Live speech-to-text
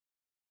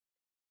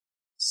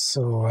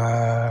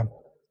So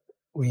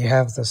we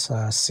have this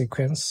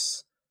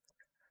sequence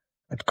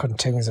that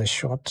contains a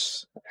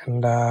shot,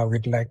 and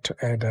we'd like to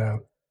add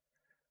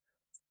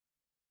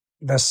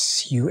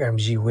this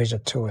UMG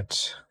widget to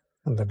it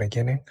in the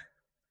beginning.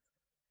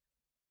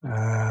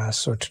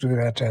 So to do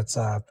that, it's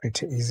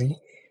pretty easy.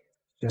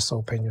 Just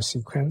open your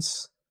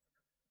sequence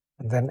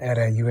and then add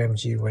a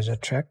UMG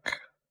widget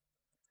track.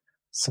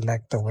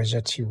 Select the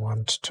widget you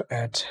want to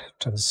add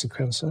to the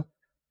sequencer.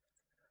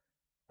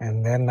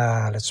 And then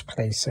let's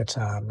place it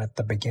at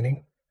the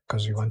beginning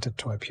because we want it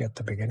to appear at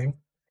the beginning.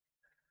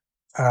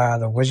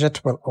 The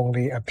widget will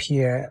only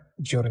appear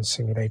during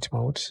simulate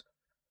mode,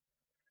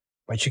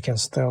 but you can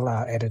still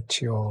add it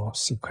to your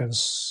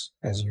sequence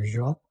as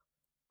usual.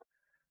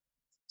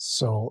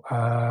 So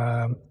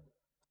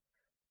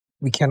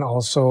we can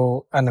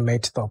also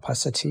animate the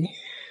opacity.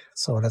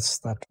 So let's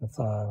start with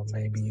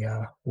maybe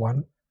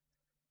 1.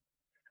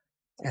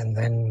 And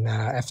then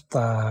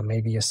after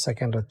maybe a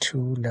second or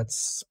two,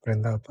 let's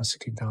bring the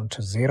opacity down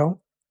to 0.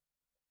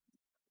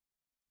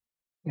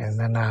 And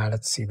then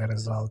let's see the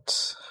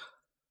result.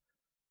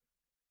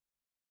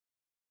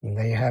 And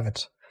there you have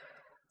it.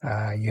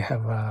 You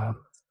have a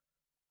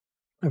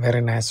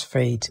very nice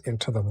fade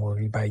into the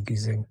movie by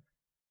using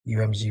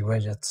UMG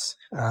widgets.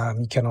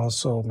 You can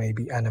also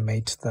maybe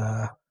animate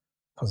the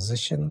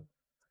position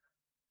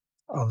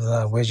of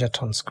the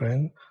widget on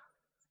screen.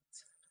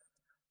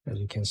 As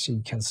you can see,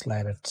 you can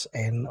slide it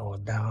in or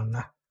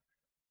down.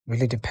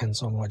 Really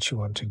depends on what you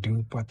want to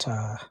do, but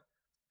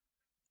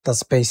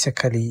that's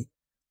basically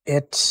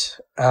it.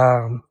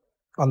 On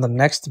the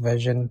next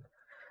version,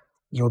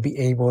 you'll be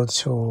able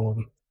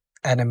to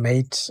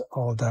animate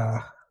all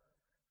the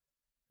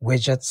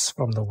widgets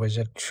from the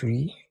widget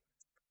tree.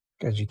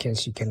 As you can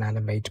see, you can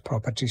animate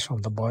properties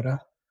from the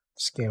border,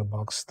 scale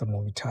box, the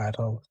movie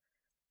title.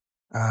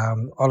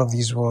 All of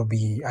these will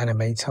be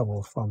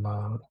animatable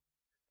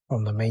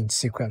from the main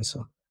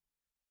sequencer.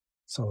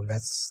 So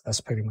that's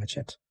pretty much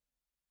it.